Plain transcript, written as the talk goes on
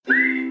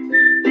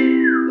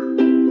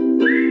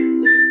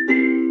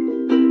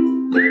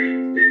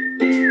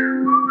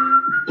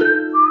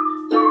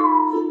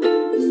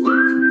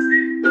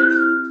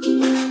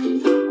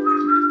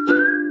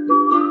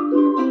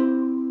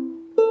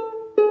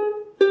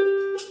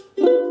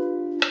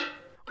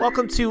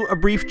Welcome to A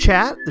Brief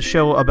Chat, the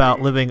show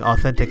about living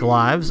authentic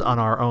lives on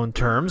our own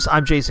terms.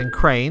 I'm Jason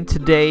Crane.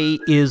 Today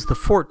is the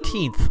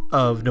 14th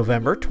of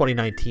November,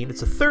 2019.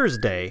 It's a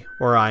Thursday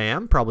where I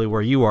am, probably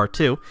where you are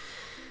too.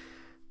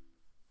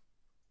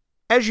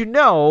 As you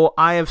know,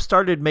 I have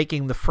started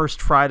making the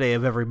first Friday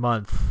of every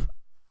month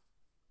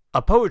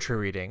a poetry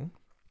reading.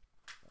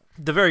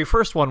 The very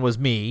first one was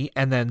me,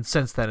 and then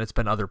since then it's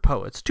been other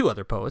poets, two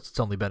other poets. It's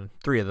only been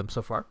three of them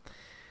so far.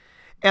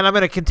 And I'm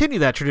going to continue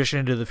that tradition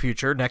into the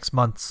future. Next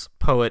month's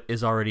poet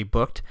is already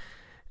booked.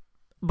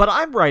 But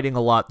I'm writing a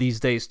lot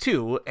these days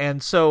too,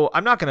 and so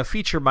I'm not going to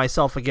feature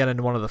myself again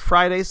in one of the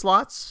Friday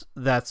slots.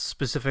 That's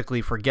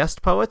specifically for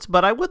guest poets,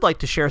 but I would like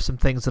to share some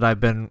things that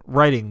I've been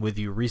writing with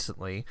you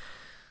recently.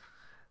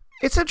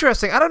 It's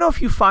interesting. I don't know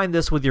if you find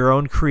this with your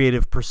own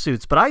creative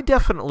pursuits, but I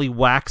definitely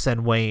wax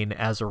and wane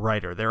as a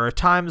writer. There are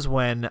times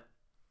when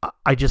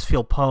I just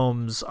feel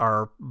poems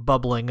are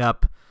bubbling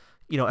up,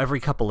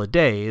 every couple of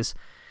days.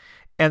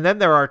 And then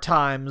there are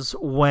times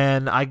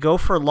when I go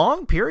for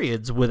long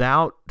periods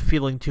without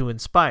feeling too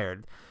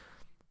inspired.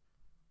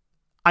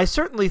 I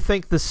certainly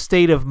think the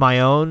state of my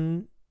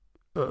own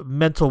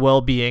mental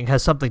well-being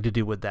has something to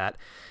do with that.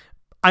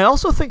 I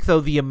also think,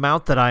 though, the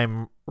amount that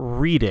I'm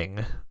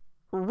reading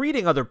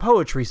other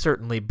poetry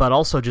certainly, but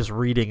also just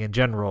reading in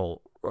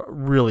general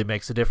really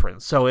makes a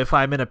difference. So if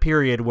I'm in a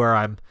period where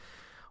I'm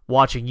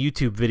watching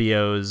YouTube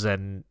videos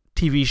and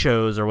TV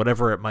shows or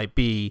whatever it might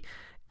be,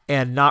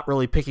 and not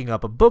really picking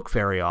up a book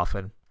very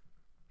often,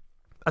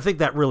 I think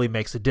that really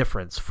makes a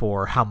difference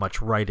for how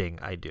much writing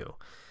I do.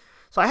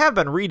 So I have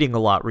been reading a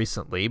lot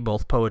recently,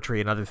 both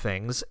poetry and other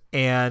things,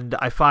 and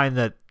I find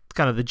that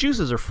kind of the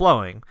juices are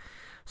flowing.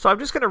 So I'm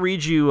just going to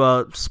read you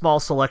a small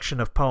selection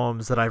of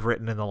poems that I've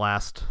written in the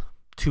last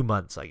 2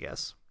 months, I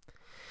guess.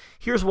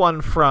 Here's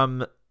one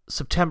from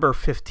September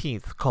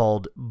 15th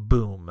called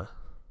Boom.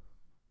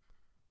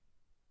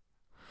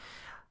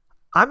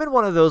 I'm in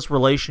one of those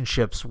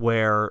relationships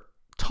where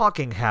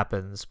talking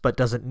happens, but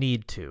doesn't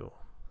need to.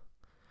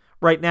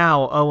 Right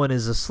now, Owen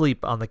is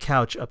asleep on the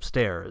couch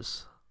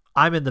upstairs.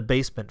 I'm in the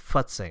basement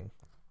futzing.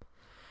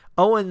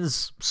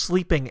 Owen's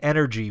sleeping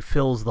energy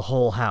fills the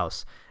whole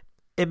house.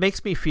 It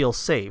makes me feel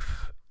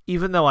safe,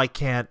 even though I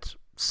can't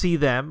see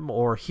them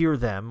or hear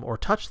them or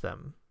touch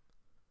them.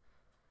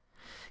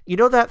 You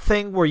know that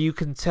thing where you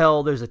can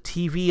tell there's a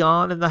TV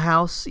on in the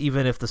house,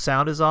 even if the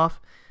sound is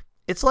off?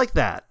 It's like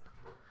that.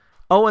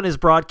 Owen is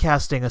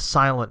broadcasting a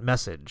silent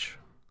message.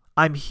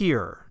 I'm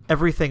here.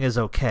 Everything is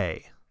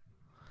okay.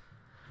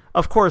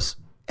 Of course,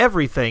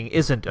 everything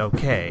isn't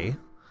okay.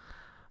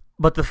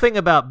 But the thing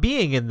about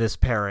being in this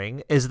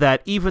pairing is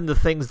that even the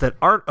things that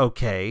aren't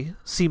okay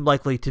seem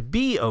likely to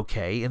be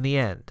okay in the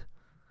end.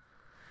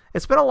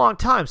 It's been a long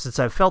time since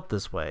I've felt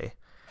this way.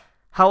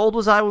 How old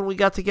was I when we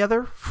got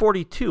together?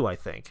 42, I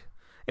think.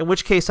 In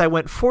which case I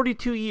went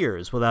 42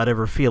 years without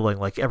ever feeling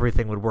like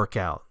everything would work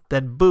out.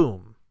 Then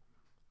boom.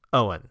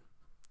 Owen.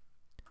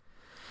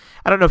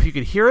 I don't know if you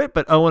could hear it,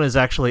 but Owen is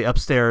actually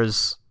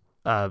upstairs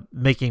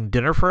making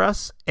dinner for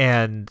us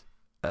and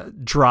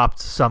dropped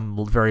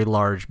some very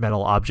large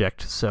metal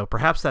object. So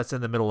perhaps that's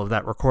in the middle of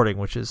that recording,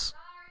 which is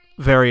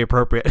very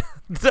appropriate.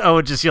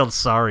 Owen just yelled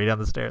sorry down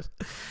the stairs.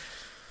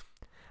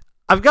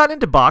 I've gotten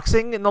into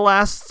boxing in the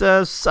last,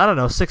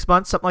 6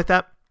 months, something like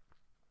that.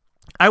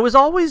 I was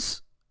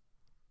always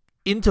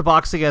into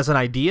boxing as an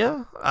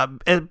idea,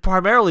 and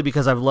primarily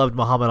because I've loved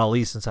Muhammad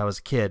Ali since I was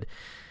a kid.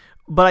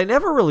 But I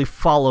never really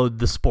followed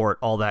the sport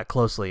all that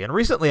closely. And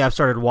recently I've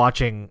started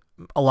watching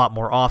a lot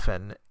more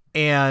often.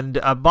 And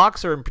a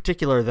boxer in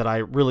particular that I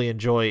really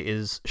enjoy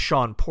is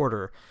Shawn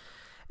Porter.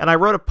 And I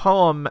wrote a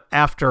poem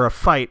after a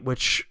fight,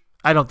 which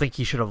I don't think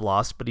he should have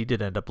lost, but he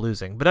did end up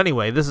losing. But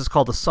anyway, this is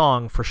called A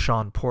Song for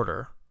Shawn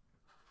Porter.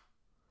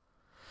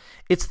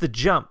 It's the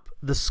jump,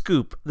 the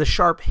scoop, the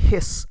sharp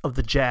hiss of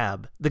the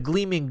jab, the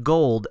gleaming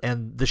gold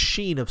and the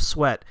sheen of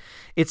sweat.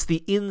 It's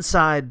the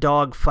inside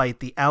dog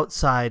fight, the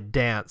outside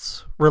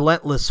dance,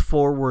 relentless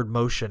forward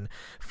motion,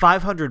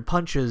 500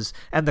 punches,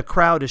 and the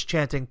crowd is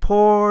chanting,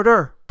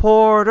 Porter,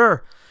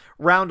 Porter.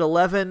 Round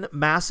 11,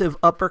 massive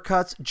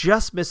uppercuts,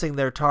 just missing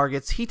their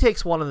targets. He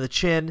takes one on the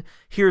chin,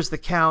 hears the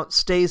count,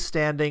 stays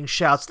standing,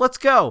 shouts, let's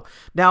go.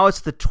 Now it's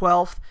the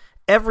 12th.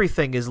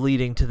 Everything is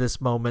leading to this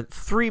moment.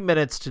 3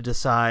 minutes to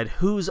decide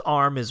whose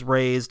arm is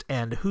raised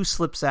and who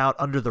slips out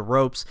under the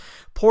ropes.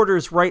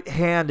 Porter's right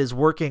hand is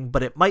working,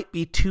 but it might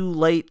be too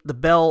late. The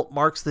bell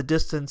marks the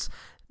distance.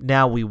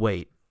 Now we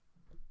wait.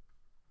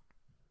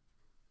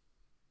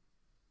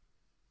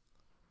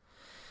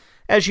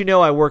 As you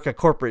know, I work a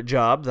corporate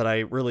job that I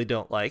really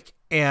don't like,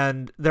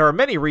 and there are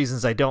many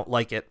reasons I don't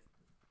like it.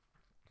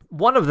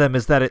 One of them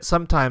is that it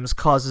sometimes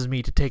causes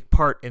me to take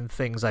part in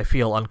things I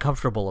feel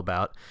uncomfortable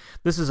about.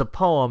 This is a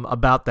poem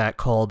about that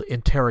called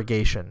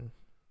Interrogation.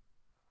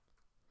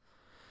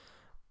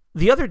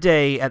 The other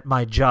day at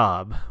my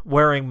job,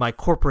 wearing my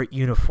corporate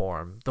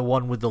uniform, the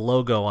one with the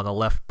logo on the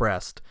left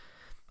breast,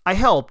 I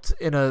helped,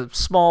 in a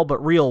small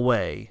but real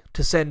way,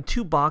 to send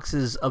 2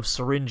 boxes of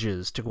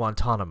syringes to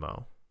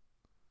Guantanamo.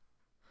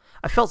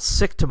 I felt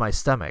sick to my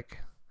stomach.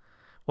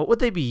 What would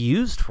they be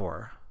used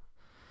for?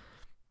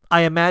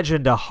 I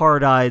imagined a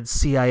hard-eyed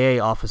CIA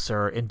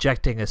officer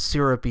injecting a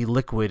syrupy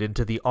liquid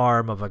into the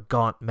arm of a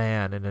gaunt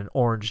man in an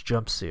orange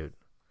jumpsuit.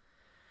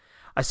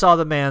 I saw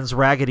the man's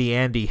Raggedy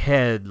Andy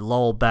head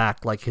loll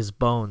back like his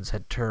bones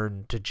had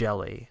turned to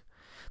jelly.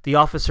 The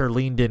officer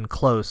leaned in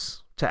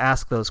close to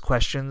ask those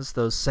questions,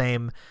 those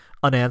same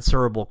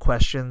unanswerable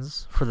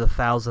questions, for the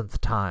 1,000th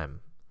time.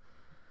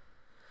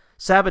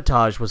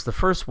 Sabotage was the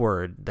first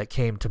word that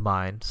came to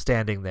mind,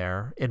 standing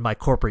there, in my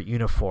corporate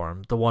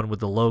uniform, the one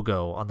with the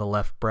logo on the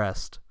left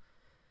breast.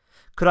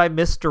 Could I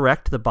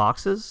misdirect the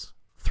boxes?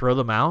 Throw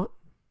them out?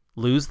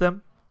 Lose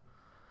them?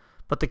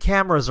 But the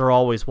cameras are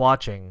always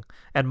watching,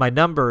 and my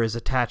number is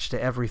attached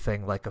to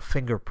everything like a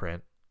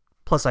fingerprint.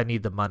 Plus I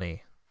need the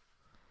money.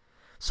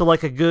 So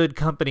like a good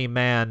company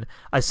man,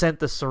 I sent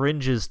the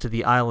syringes to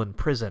the island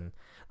prison,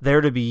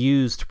 there to be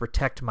used to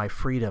protect my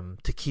freedom,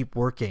 to keep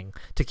working,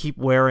 to keep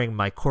wearing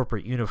my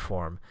corporate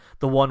uniform,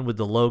 the one with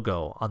the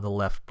logo on the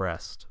left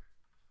breast.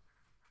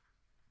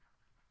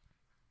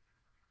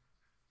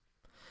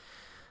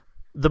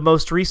 The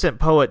most recent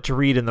poet to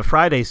read in the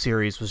Friday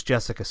series was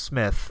Jessica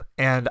Smith,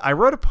 and I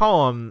wrote a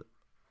poem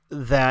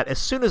that, as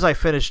soon as I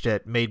finished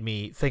it, made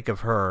me think of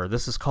her.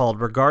 This is called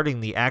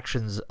Regarding the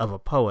Actions of a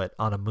Poet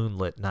on a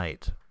Moonlit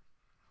Night.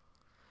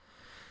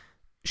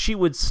 She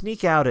would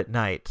sneak out at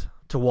night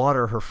to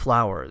water her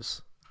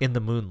flowers in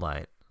the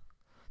moonlight,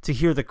 to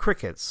hear the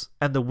crickets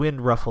and the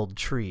wind-ruffled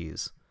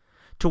trees,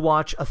 to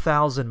watch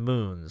 1,000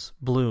 moons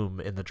bloom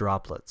in the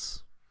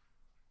droplets.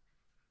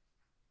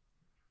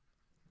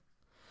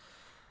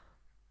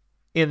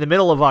 In the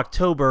middle of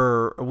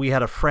October, we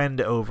had a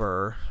friend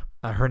over.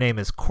 Her name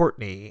is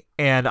Courtney,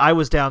 and I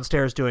was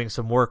downstairs doing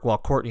some work while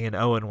Courtney and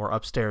Owen were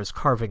upstairs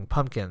carving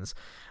pumpkins.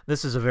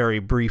 This is a very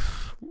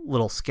brief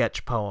little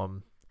sketch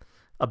poem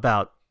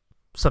about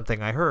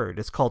something I heard.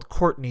 It's called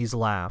Courtney's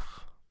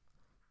Laugh.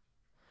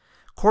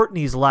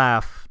 Courtney's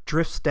laugh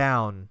drifts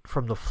down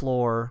from the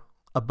floor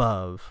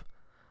above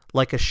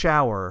like a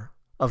shower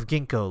of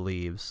ginkgo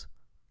leaves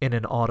in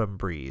an autumn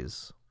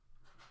breeze.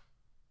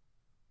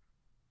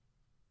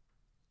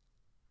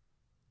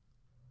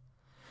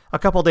 A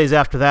couple days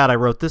after that, I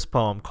wrote this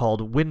poem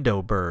called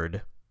Window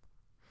Bird.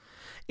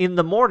 In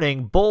the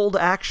morning, bold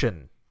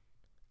action.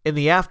 In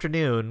the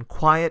afternoon,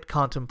 quiet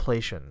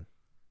contemplation.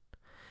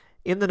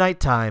 In the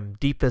nighttime,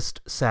 deepest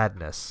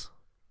sadness.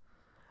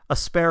 A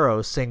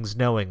sparrow sings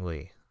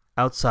knowingly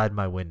outside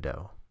my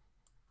window.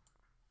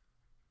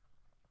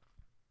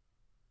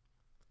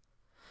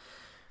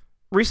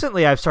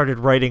 Recently, I've started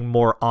writing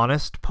more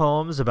honest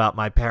poems about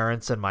my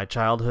parents and my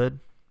childhood.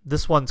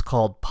 This one's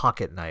called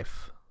Pocket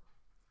Knife.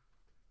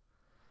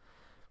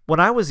 When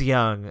I was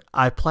young,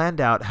 I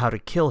planned out how to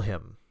kill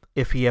him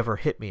if he ever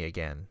hit me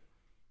again.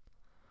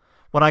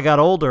 When I got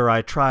older,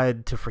 I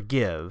tried to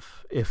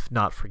forgive, if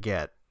not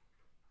forget.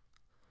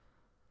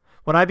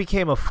 When I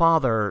became a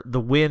father,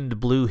 the wind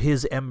blew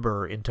his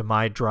ember into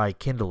my dry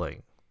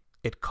kindling.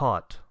 It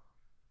caught.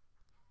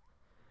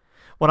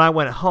 When I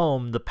went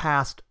home, the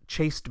past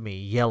chased me,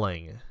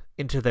 yelling,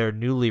 into their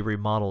newly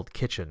remodeled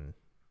kitchen.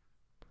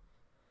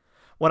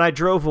 When I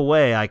drove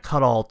away, I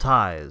cut all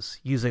ties,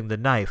 using the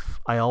knife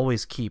I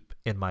always keep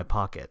in my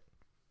pocket.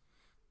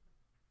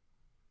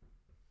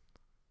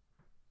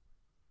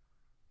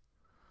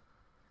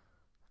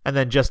 And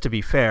then, just to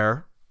be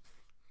fair,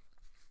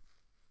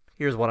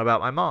 here's one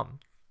about my mom.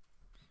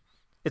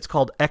 It's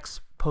called Ex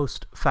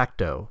Post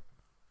Facto.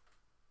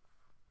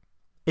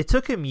 It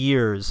took him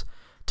years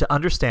to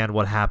understand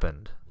what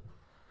happened,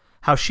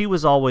 how she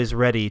was always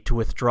ready to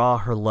withdraw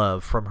her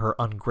love from her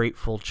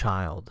ungrateful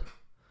child.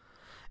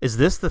 Is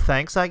this the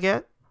thanks I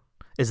get?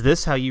 Is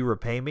this how you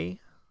repay me?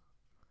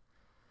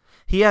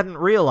 He hadn't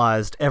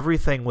realized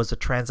everything was a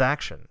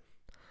transaction,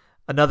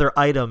 another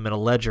item in a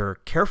ledger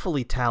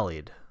carefully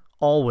tallied,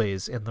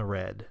 always in the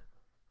red.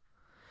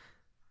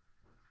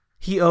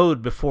 He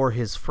owed before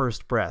his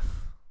first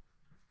breath.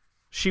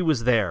 She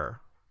was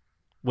there,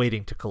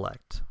 waiting to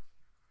collect.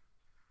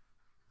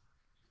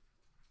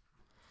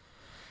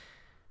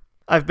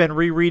 I've been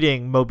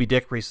rereading Moby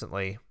Dick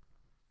recently.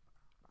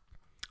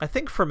 I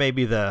think for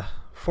maybe the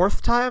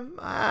 4th time?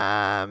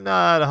 I'm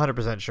not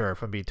 100% sure,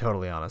 if I'm being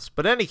totally honest.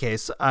 But in any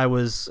case, I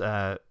was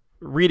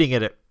reading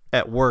it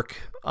at work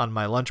on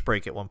my lunch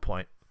break at one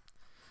point.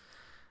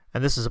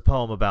 And this is a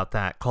poem about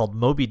that called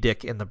Moby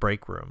Dick in the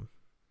Break Room.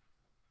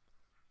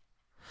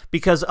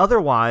 Because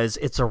otherwise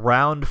it's a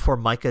round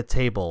Formica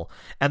table,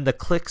 and the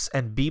clicks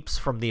and beeps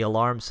from the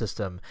alarm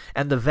system,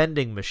 and the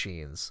vending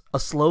machines, a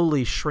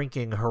slowly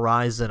shrinking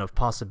horizon of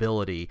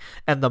possibility,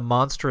 and the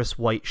monstrous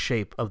white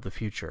shape of the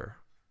future.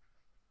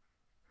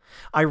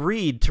 I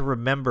read to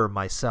remember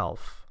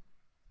myself.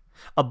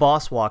 A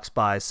boss walks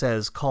by,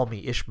 says, "Call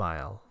me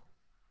Ishmael."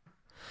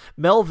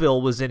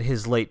 Melville was in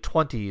his late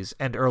 20s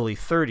and early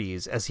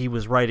 30s as he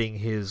was writing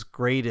his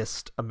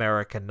greatest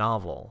American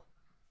novel.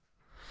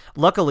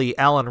 Luckily,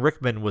 Alan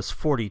Rickman was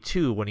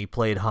 42 when he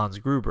played Hans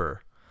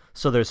Gruber,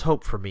 so there's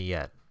hope for me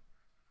yet.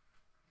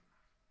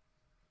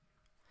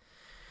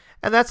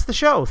 And that's the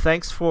show.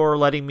 Thanks for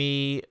letting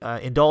me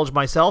indulge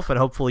myself and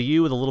hopefully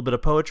you with a little bit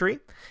of poetry.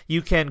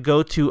 You can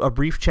go to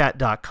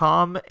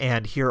abriefchat.com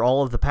and hear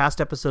all of the past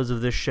episodes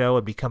of this show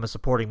and become a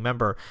supporting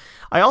member.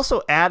 I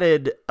also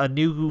added a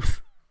new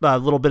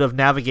little bit of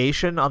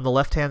navigation on the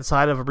left-hand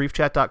side of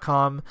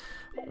abriefchat.com,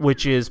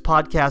 which is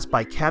podcast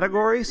by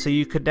category. So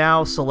you could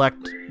now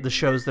select the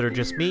shows that are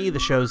just me, the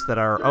shows that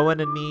are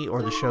Owen and me,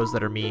 or the shows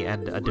that are me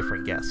and a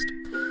different guest.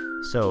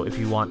 So if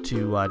you want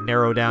to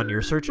narrow down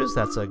your searches,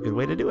 that's a good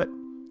way to do it.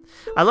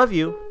 I love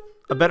you.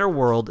 A better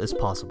world is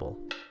possible.